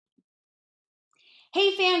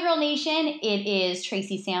Hey, Fangirl Nation. It is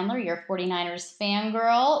Tracy Sandler, your 49ers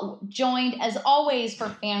fangirl, joined as always for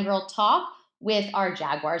Fangirl Talk with our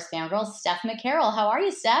Jaguars fangirl, Steph McCarroll. How are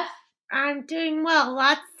you, Steph? I'm doing well.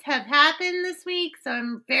 Lots have happened this week, so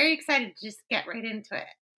I'm very excited to just get right into it.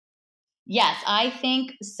 Yes, I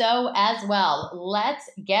think so as well. Let's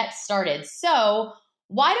get started. So,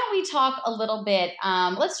 why don't we talk a little bit?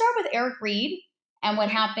 Let's start with Eric Reid and what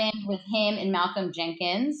happened with him and Malcolm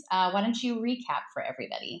Jenkins. Why don't you recap for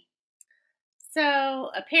everybody?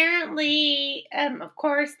 So apparently, of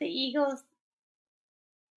course, the Eagles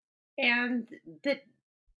and the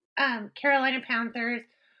Carolina Panthers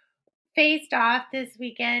faced off this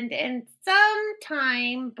weekend, and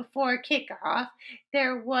sometime before kickoff,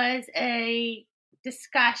 there was a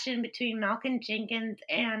discussion between Malcolm Jenkins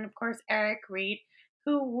and, of course, Eric Reid,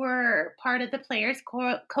 who were part of the Players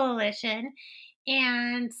Coalition.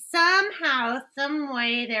 And somehow, some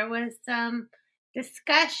way, there was some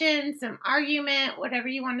discussion, some argument, whatever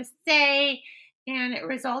you want to say, and it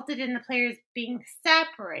resulted in the players being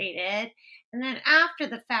separated. And then after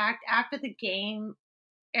the fact, after the game,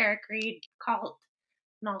 Eric Reid called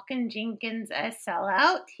Malcolm Jenkins a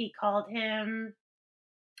sellout. He called him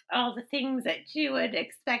all the things that you would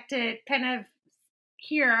expect to kind of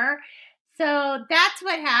hear. So that's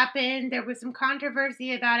what happened. There was some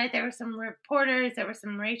controversy about it. There were some reporters. There was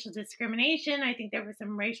some racial discrimination. I think there was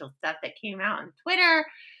some racial stuff that came out on Twitter.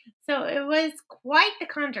 So it was quite the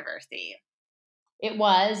controversy. It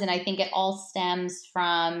was, and I think it all stems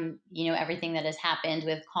from, everything that has happened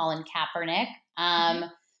with Colin Kaepernick.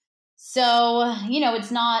 So,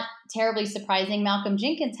 it's not terribly surprising. Malcolm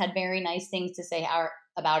Jenkins had very nice things to say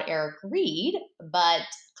about Eric Reid, but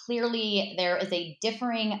clearly there is a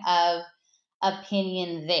differing of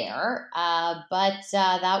opinion there. But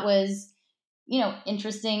that was,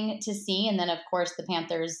 interesting to see. And then, of course, the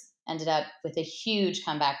Panthers ended up with a huge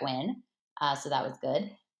comeback win. So that was good.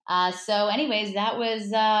 So anyways, that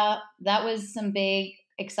was some big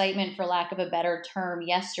excitement, for lack of a better term,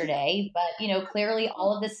 yesterday. But, clearly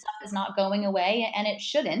all of this stuff is not going away, and it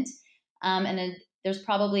shouldn't. There's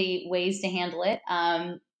probably ways to handle it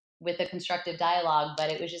with a constructive dialogue.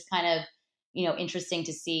 But it was just kind of, interesting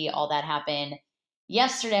to see all that happen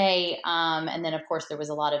yesterday. And then, of course, there was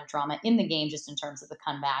a lot of drama in the game just in terms of the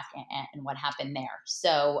comeback and what happened there.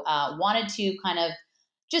 So wanted to kind of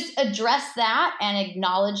just address that and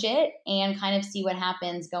acknowledge it and kind of see what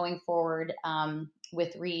happens going forward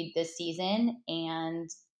with Reid this season and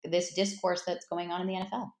this discourse that's going on in the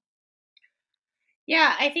NFL.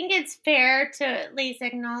 Yeah, I think it's fair to at least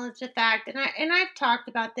acknowledge the fact, and I've talked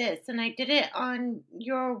about this, and I did it on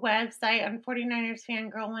your website on 49ers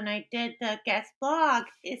Fangirl when I did the guest blog,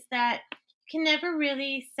 is that you can never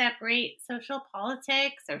really separate social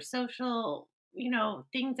politics or social,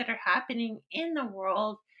 things that are happening in the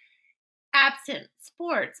world absent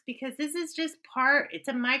sports, because this is just it's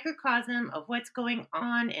a microcosm of what's going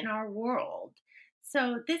on in our world.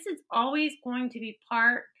 So this is always going to be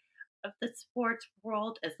part of the sports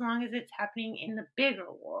world as long as it's happening in the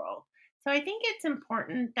bigger world. So I think it's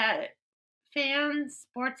important that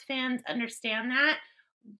sports fans understand that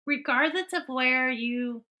regardless of where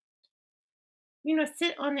you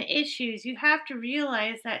sit on the issues, you have to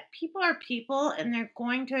realize that people are people and they're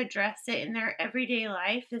going to address it in their everyday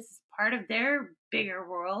life. This is part of their bigger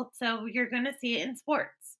world. So you're going to see it in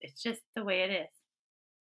sports. It's just the way it is.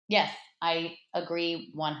 Yes, I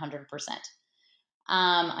agree 100%.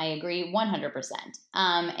 I agree 100%.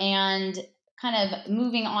 And kind of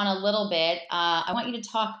moving on a little bit, I want you to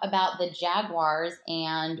talk about the Jaguars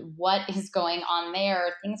and what is going on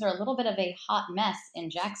there. Things are a little bit of a hot mess in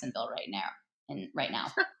Jacksonville right now.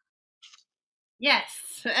 Yes,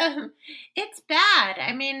 it's bad.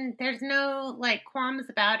 I mean, there's no qualms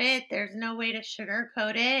about it. There's no way to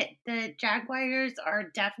sugarcoat it. The Jaguars are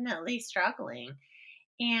definitely struggling.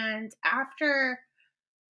 And after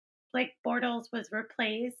Bortles was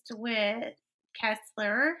replaced with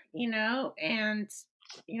Kessler, and,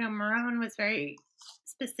 Marone was very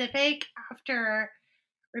specific after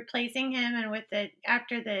replacing him. And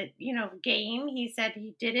after the game, he said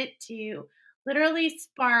he did it to literally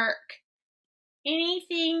spark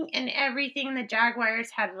anything and everything the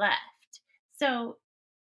Jaguars had left. So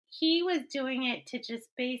he was doing it to just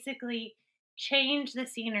basically change the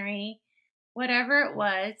scenery, whatever it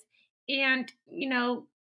was. And,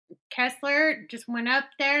 Kessler just went up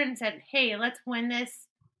there and said, hey, let's win this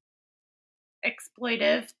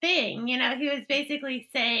exploitive thing. He was basically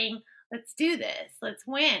saying, let's do this, let's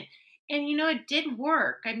win. And, it did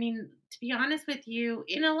work. I mean, to be honest with you,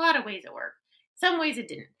 in a lot of ways it worked. Some ways it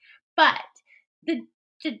didn't. But the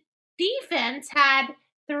defense had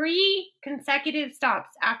 3 consecutive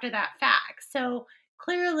stops after that fact. So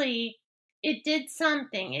clearly it did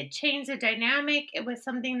something. It changed the dynamic. It was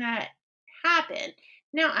something that happened.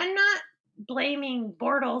 Now, I'm not blaming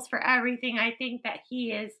Bortles for everything. I think that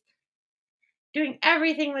he is doing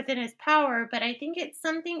everything within his power, but I think it's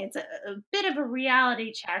a bit of a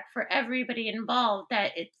reality check for everybody involved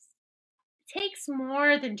that it takes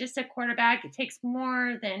more than just a quarterback. It takes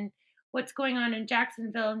more than what's going on in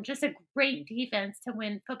Jacksonville and just a great defense to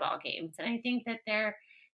win football games. And I think that they're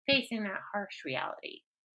facing that harsh reality.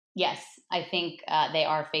 Yes, I think they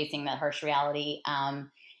are facing that harsh reality. And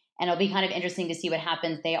it'll be kind of interesting to see what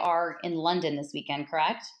happens. They are in London this weekend,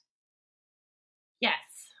 correct? Yes.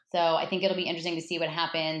 So I think it'll be interesting to see what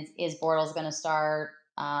happens. Is Bortles going to start?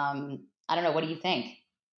 I don't know. What do you think?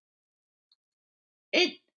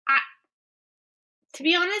 To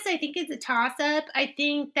be honest, I think it's a toss-up. I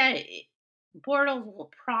think that Bortles will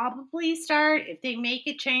probably start. If they make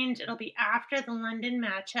a change, it'll be after the London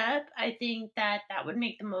matchup. I think that would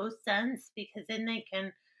make the most sense because then they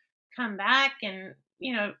can come back and,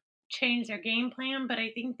 change their game plan. But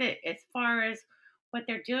I think that as far as what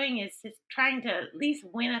they're doing is just trying to at least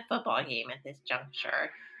win a football game at this juncture.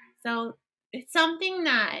 So it's something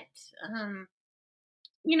that,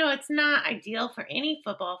 it's not ideal for any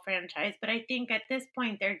football franchise, but I think at this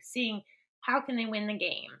point they're seeing how can they win the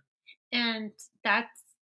game. And that's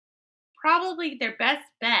probably their best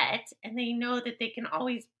bet. And they know that they can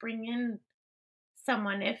always bring in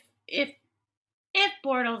someone if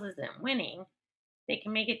Bortles isn't winning, they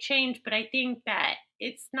can make a change. But I think that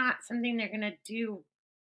it's not something they're going to do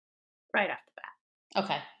right off the bat.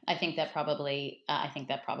 Okay, I think that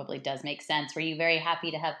probably does make sense. Were you very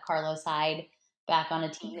happy to have Carlos Hyde back on a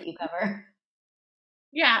team that you cover?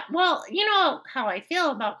 Yeah, well, you know how I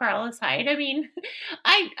feel about Carlos Hyde. I mean,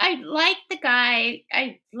 I like the guy.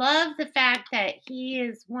 I love the fact that he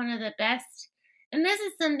is one of the best. And this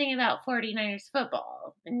is something about 49ers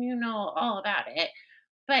football, and you know all about it.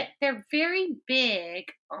 But they're very big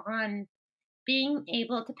on being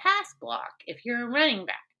able to pass block if you're a running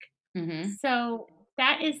back. Mm-hmm. So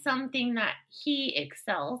that is something that he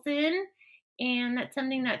excels in, and that's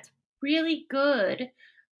something that's really good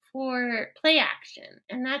for play action.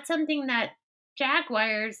 And that's something that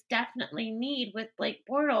Jaguars definitely need with Blake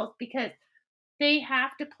Bortles because they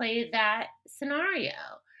have to play that scenario.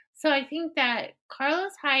 So I think that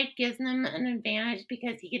Carlos Hyde gives them an advantage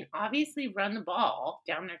because he can obviously run the ball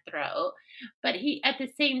down their throat, but he at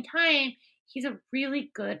the same time he's a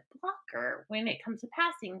really good blocker when it comes to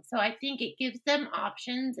passing. So I think it gives them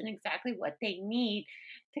options and exactly what they need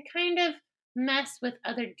to kind of mess with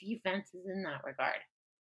other defenses in that regard.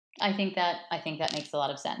 I think that makes a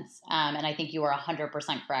lot of sense. And I think you are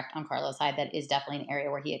 100% correct on Carlos Hyde. That is definitely an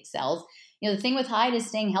area where he excels. The thing with Hyde is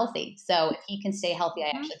staying healthy. So if he can stay healthy, I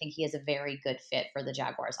actually think he is a very good fit for the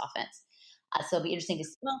Jaguars offense. So it'll be interesting to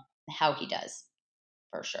see how he does,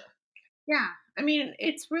 for sure. Yeah. I mean,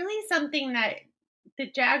 it's really something that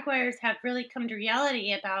the Jaguars have really come to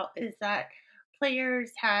reality about is that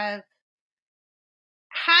players have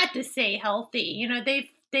had to stay healthy.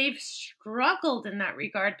 They've struggled in that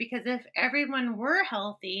regard because if everyone were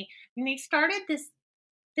healthy, they started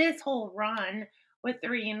this whole run with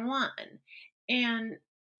 3-1, and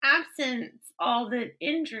absent all the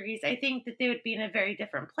injuries, I think that they would be in a very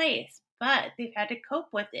different place. But they've had to cope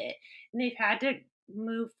with it, and they've had to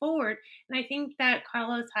move forward. And I think that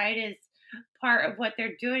Carlos Hyde is part of what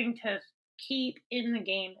they're doing to keep in the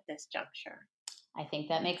game at this juncture. I think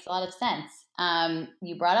that makes a lot of sense.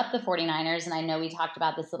 You brought up the 49ers, and I know we talked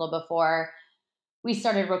about this a little before we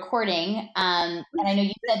started recording. And I know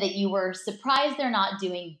you said that you were surprised they're not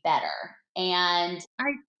doing better. And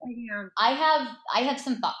I have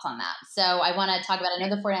some thoughts on that. So I want to talk about, I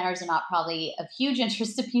know the 49ers are not probably of huge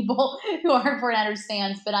interest to people who aren't 49ers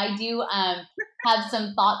fans, but I do have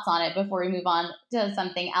some thoughts on it before we move on to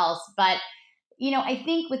something else. But I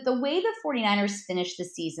think with the way the 49ers finished the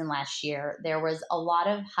season last year, there was a lot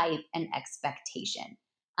of hype and expectation.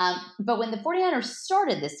 But when the 49ers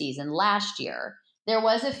started the season last year, there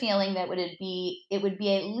was a feeling that it would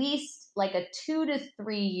be at least like a 2 to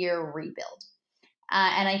 3 year rebuild.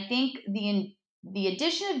 And I think the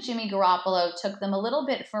addition of Jimmy Garoppolo took them a little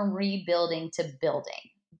bit from rebuilding to building.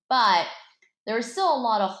 But there are still a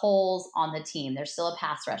lot of holes on the team. There's still a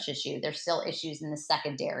pass rush issue. There's still issues in the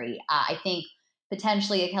secondary. I think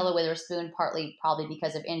potentially Ahkello Witherspoon, probably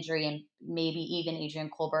because of injury, and maybe even Adrian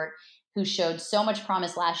Colbert, who showed so much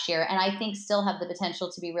promise last year, and I think still have the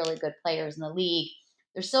potential to be really good players in the league.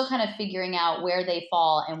 They're still kind of figuring out where they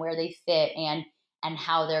fall and where they fit and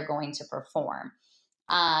how they're going to perform.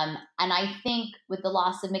 And I think with the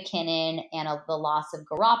loss of McKinnon and the loss of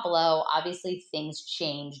Garoppolo, obviously things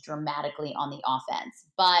changed dramatically on the offense.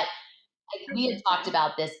 But we had talked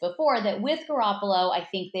about this before, that with Garoppolo, I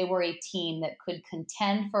think they were a team that could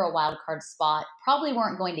contend for a wild card spot. Probably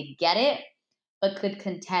weren't going to get it, but could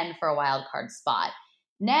contend for a wild card spot.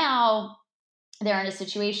 Now they're in a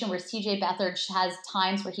situation where CJ Beathard has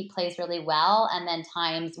times where he plays really well and then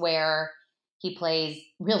times where he plays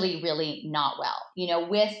really, really not well.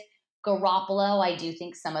 With Garoppolo, I do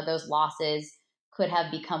think some of those losses could have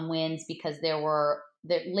become wins because there were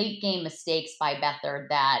the late game mistakes by Beathard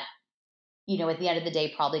that, at the end of the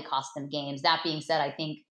day, probably cost them games. That being said, I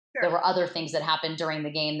think there were other things that happened during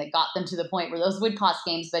the game that got them to the point where those would cost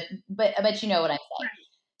games, but you know what I'm saying. Right.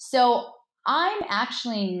 So I'm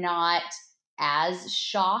actually not as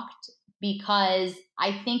shocked because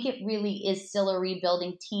I think it really is still a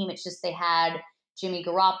rebuilding team. It's just they had Jimmy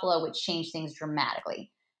Garoppolo, which changed things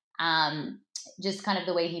dramatically. Just kind of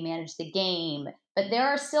the way he managed the game. But there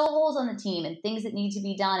are still holes on the team and things that need to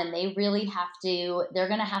be done. And they really they're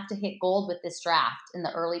going to have to hit gold with this draft in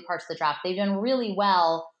the early parts of the draft. They've done really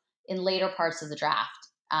well in later parts of the draft.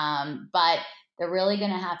 But they're really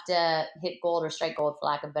going to have to hit gold or strike gold, for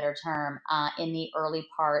lack of a better term, in the early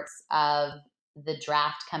parts of the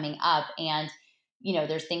draft coming up. And,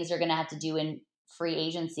 there's things they're going to have to do in free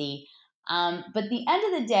agency. But at the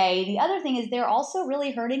end of the day, the other thing is they're also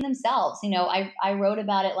really hurting themselves. I wrote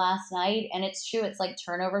about it last night, and it's true. It's like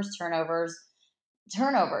turnovers.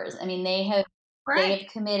 I mean, they have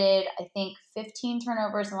committed, I think, 15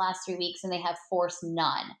 turnovers in the last 3 weeks, and they have forced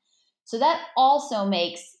none. So that also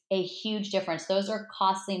makes a huge difference. Those are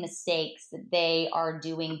costly mistakes that they are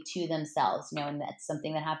doing to themselves, and that's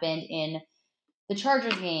something that happened in the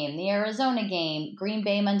Chargers game, the Arizona game, Green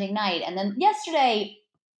Bay Monday night. And then yesterday,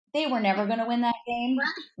 they were never going to win that game.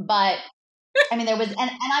 But, I mean, there was,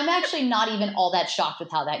 and I'm actually not even all that shocked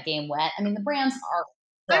with how that game went. I mean, the Browns are.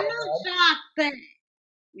 I'm not shocked, but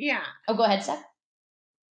yeah. Oh, go ahead, Steph.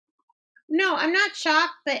 No, I'm not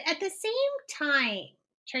shocked, but at the same time,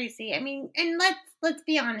 Tracy, I mean, and let's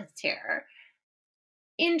be honest here.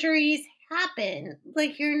 Injuries happen.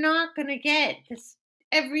 Like, you're not going to get this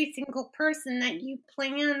every single person that you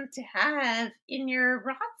plan to have in your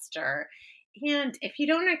roster. And if you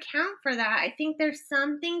don't account for that, I think there's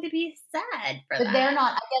something to be said for that. But they're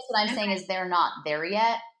not, I guess what I'm saying is they're not there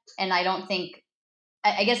yet. And I don't think,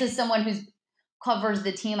 I guess as someone who covers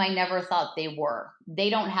the team, I never thought they were. They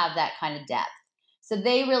don't have that kind of depth. So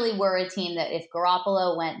they really were a team that if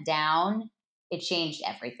Garoppolo went down, it changed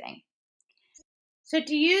everything. So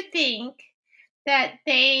do you think that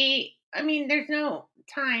I mean, there's no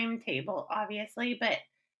timetable, obviously, but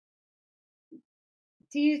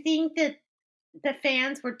do you think that the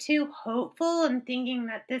fans were too hopeful and thinking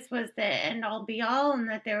that this was the end all be all and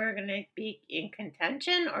that they were going to be in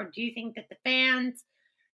contention? Or do you think that the fans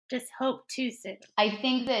just hoped too soon? I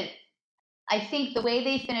think the way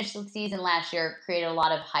they finished the season last year created a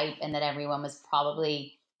lot of hype, and that everyone was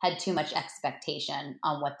probably had too much expectation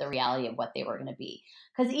on what the reality of what they were going to be.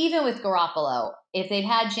 Because even with Garoppolo, if they'd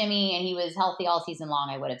had Jimmy and he was healthy all season long,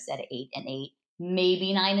 I would have said 8-8,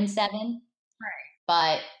 maybe 9-7.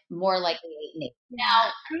 But more likely 8-8.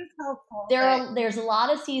 Now, there's a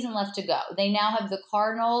lot of season left to go. They now have the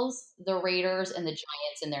Cardinals, the Raiders, and the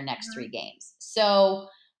Giants in their next 3 games. So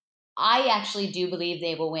I actually do believe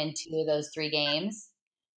they will win 2 of those 3 games.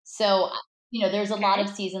 So, there's a lot of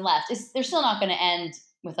season left. They're still not going to end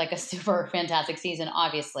with like a super fantastic season,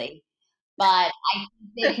 obviously. But I think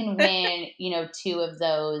they can win, 2 of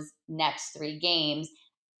those next 3 games.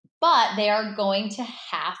 But they are going to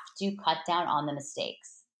have to cut down on the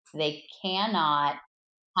mistakes. They cannot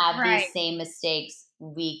have these same mistakes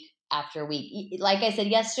week after week. Like I said,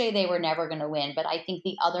 yesterday they were never going to win, but I think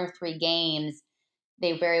the other 3 games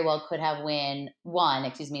they very well could have won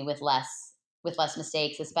with less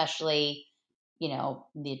mistakes, especially,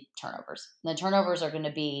 the turnovers. The turnovers are going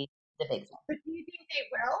to be the big thing. But do you think they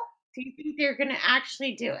will? Do you think they're going to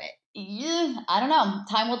actually do it? Yeah, I don't know.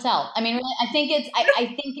 Time will tell. I mean, really, I think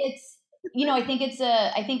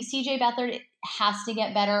CJ Beathard has to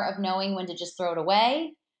get better of knowing when to just throw it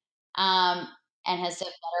away, and has to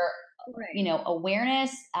have better,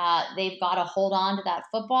 awareness. They've got to hold on to that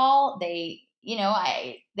football. They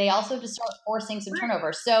also have to start forcing some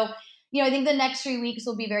turnovers. So, I think the next 3 weeks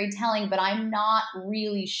will be very telling, but I'm not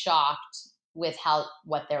really shocked with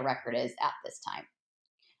what their record is at this time.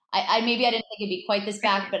 Maybe I didn't think it'd be quite this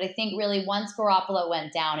bad, but I think really once Garoppolo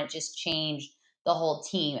went down, it just changed the whole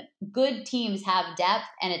team. Good teams have depth,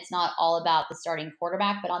 and it's not all about the starting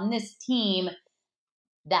quarterback, but on this team,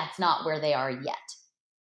 that's not where they are yet.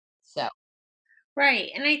 So,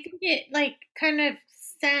 Right. And I think it like kind of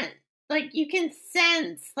sent like you can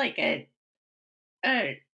sense like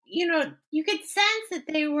you could sense that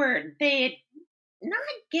they had not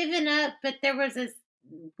given up, but there was this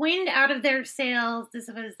wind out of their sails. This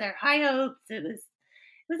was their high hopes. It was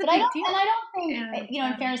a But I big don't, deal. and I don't think,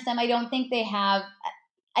 And in fairness to them, I don't think they have.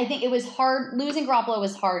 I think it was hard. Losing Garoppolo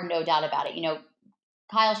was hard, no doubt about it.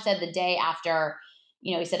 Kyle said the day after,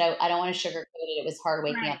 he said, I don't want to sugarcoat it. It was hard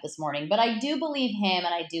waking right. up this morning. But I do believe him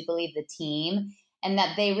and I do believe the team and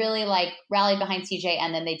that they really like rallied behind CJ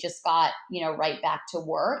and then they just got, right back to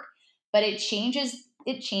work. But it changes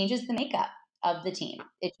the makeup of the team.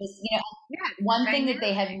 It just, Yeah, one thing that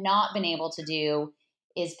they dynamic. have not been able to do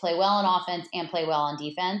is play well on offense and play well on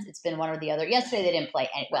defense. It's been one or the other. Yesterday they didn't play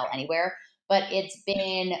well anywhere, but it's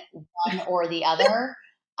been one or the other.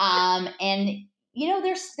 And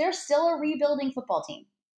they're still a rebuilding football team.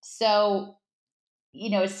 So,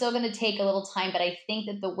 it's still going to take a little time, but I think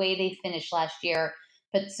that the way they finished last year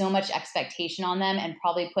put so much expectation on them and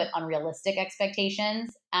probably put unrealistic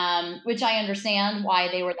expectations, which I understand why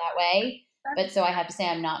they were that way. But so I have to say,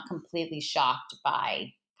 I'm not completely shocked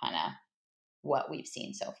by kind of what we've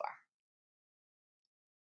seen so far.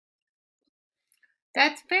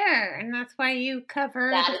 That's fair. And that's why you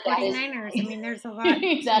cover the 49ers. I mean, there's a lot.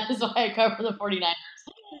 That is why I cover the 49ers.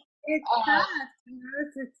 It's tough.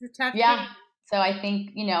 It's a tough Yeah. game. So I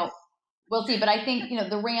think, we'll see. But I think,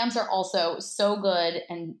 the Rams are also so good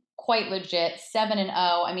and quite legit, 7-0.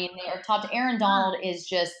 I mean, they are top. Aaron Donald is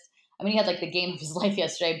just, he had like the game of his life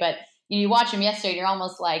yesterday, but you watch him yesterday and you're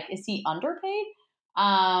almost like, is he underpaid?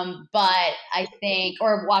 But I think,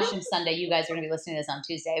 or watch him Sunday. You guys are going to be listening to this on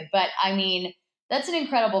Tuesday. But I mean, that's an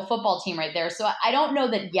incredible football team right there. So I don't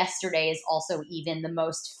know that yesterday is also even the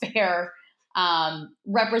most fair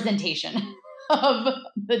representation of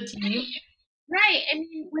the team. Right. I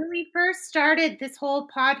mean, when we first started this whole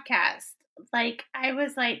podcast, like I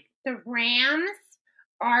was like, the Rams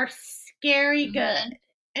are scary good.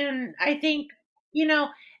 And I think,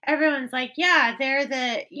 everyone's like, yeah, they're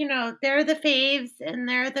the faves and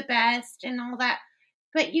they're the best and all that.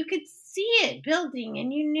 But you could see it building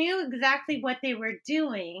and you knew exactly what they were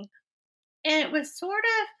doing. And it was sort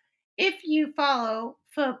of, if you follow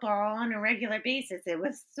football on a regular basis, it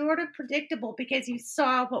was sort of predictable because you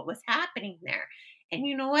saw what was happening there. And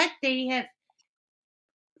you know what? They have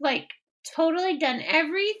like totally done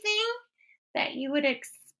everything that you would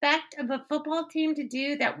expect of a football team to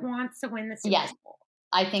do that wants to win the Super Bowl.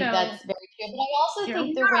 I think that's very true. But I also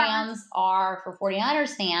think the Rams are, for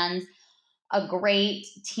 49ers fans, a great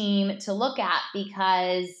team to look at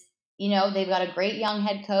because, they've got a great young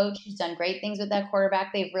head coach who's done great things with that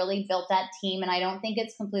quarterback. They've really built that team. And I don't think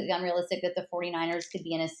it's completely unrealistic that the 49ers could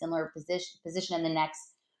be in a similar position in the next,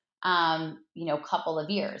 couple of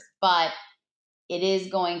years. But it is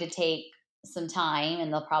going to take some time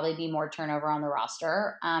and there'll probably be more turnover on the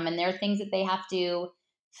roster. And there are things that they have to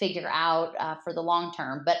figure out for the long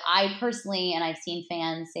term. But I personally, and I've seen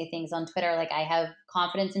fans say things on Twitter, like I have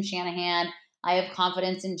confidence in Shanahan. I have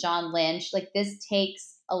confidence in John Lynch. Like this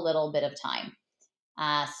takes a little bit of time.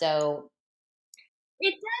 So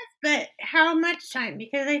it does, but how much time?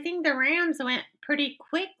 Because I think the Rams went pretty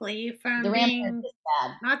quickly from the Rams being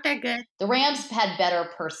not that good. The Rams had better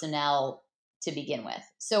personnel to begin with.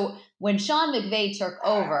 So when Sean McVay took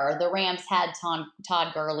over, the Rams had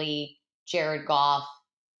Todd Gurley, Jared Goff,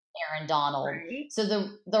 Aaron Donald. Right. So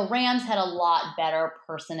the Rams had a lot better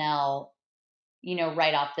personnel,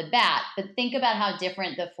 right off the bat. But think about how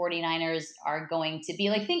different the 49ers are going to be.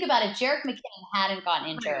 Like, think about it. Jarek McKinnon hadn't gotten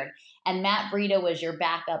injured, and Matt Breida was your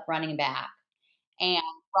backup running back. And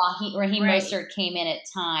Raheem Mostert came in at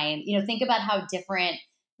time. Think about how different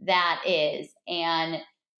that is. And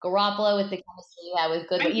Garoppolo with the chemistry you had with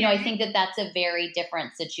Goodwin. I think that that's a very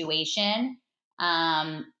different situation.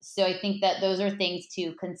 So I think that those are things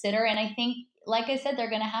to consider. And I think, like I said, they're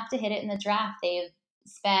going to have to hit it in the draft. They've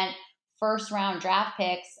spent first round draft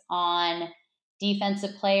picks on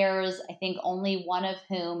defensive players. I think only one of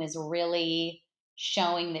whom is really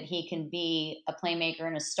showing that he can be a playmaker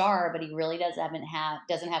and a star, but he really doesn't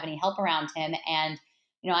have any help around him. And,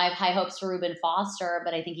 I have high hopes for Reuben Foster,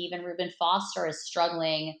 but I think even Reuben Foster is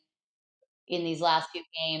struggling in these last few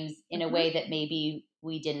games in a way that maybe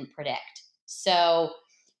we didn't predict. So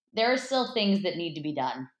there are still things that need to be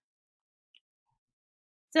done.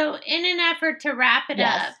 So in an effort to wrap it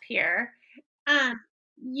up here,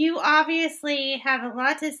 you obviously have a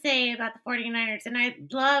lot to say about the 49ers, and I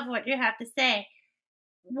love what you have to say.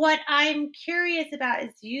 What I'm curious about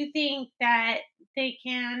is, do you think that they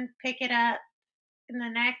can pick it up in the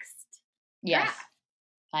next Yes, draft?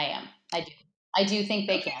 I am. I do think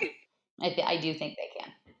they can. I do think they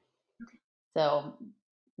can. So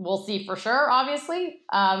we'll see for sure, obviously.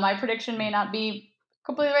 My prediction may not be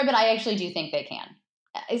completely right, but I actually do think they can.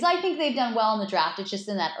 Because I think they've done well in the draft. It's just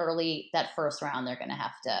in that first round, they're going to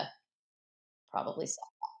have to probably stop.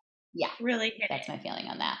 Yeah, really that's my feeling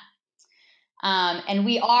on that. And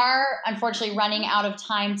we are unfortunately running out of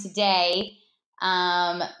time today.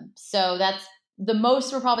 So that's the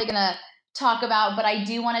most we're probably going to talk about, but I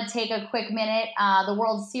do want to take a quick minute. The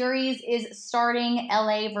World Series is starting,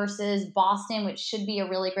 LA versus Boston, which should be a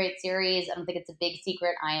really great series. I don't think it's a big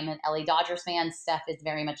secret. I am an LA Dodgers fan. Steph is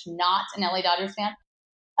very much not an LA Dodgers fan.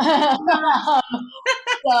 But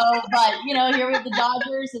here we have the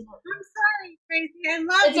Dodgers. And I'm sorry, Tracy. I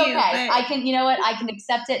love it's okay. But I can, I can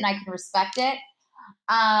accept it and I can respect it.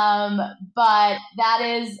 But that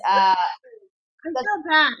is, I feel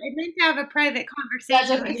bad. I meant to have a private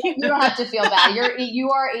conversation with you. You don't have to feel bad. You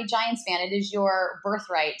are a Giants fan. It is your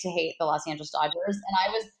birthright to hate the Los Angeles Dodgers. And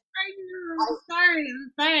I'm sorry.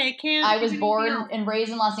 I can't. I was born and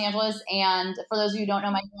raised in Los Angeles, and for those of you who don't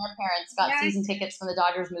know, my grandparents got season tickets when the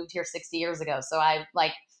Dodgers moved here 60 years ago. So I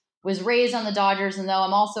was raised on the Dodgers, and though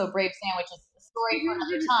I'm also a Braves fan, which is a story for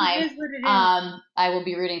another time, I will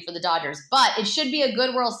be rooting for the Dodgers. But it should be a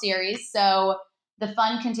good World Series, so the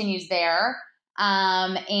fun continues there.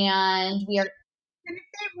 And we are. And if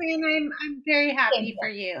they win, I'm very happy for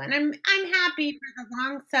you, and I'm happy for the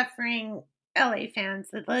long-suffering LA fans,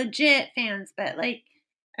 the legit fans. But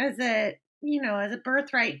as a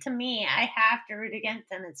birthright to me, I have to root against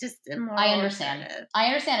them. It's just immoral. I understand.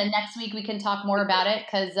 And next week we can talk more about it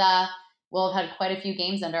because we'll have had quite a few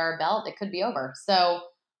games under our belt. It could be over, so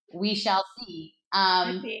we shall see.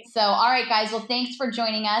 So, all right, guys. Well, thanks for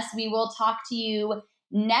joining us. We will talk to you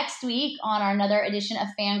next week on another edition of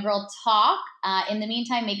Fangirl Talk. In the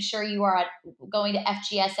meantime, make sure you are going to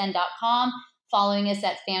fgsn.com, following us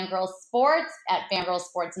at Fangirl Sports, at Fangirl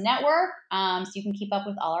Sports Network, so you can keep up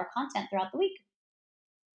with all our content throughout the week.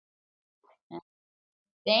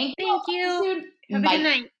 Thank you. Have a good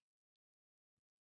night.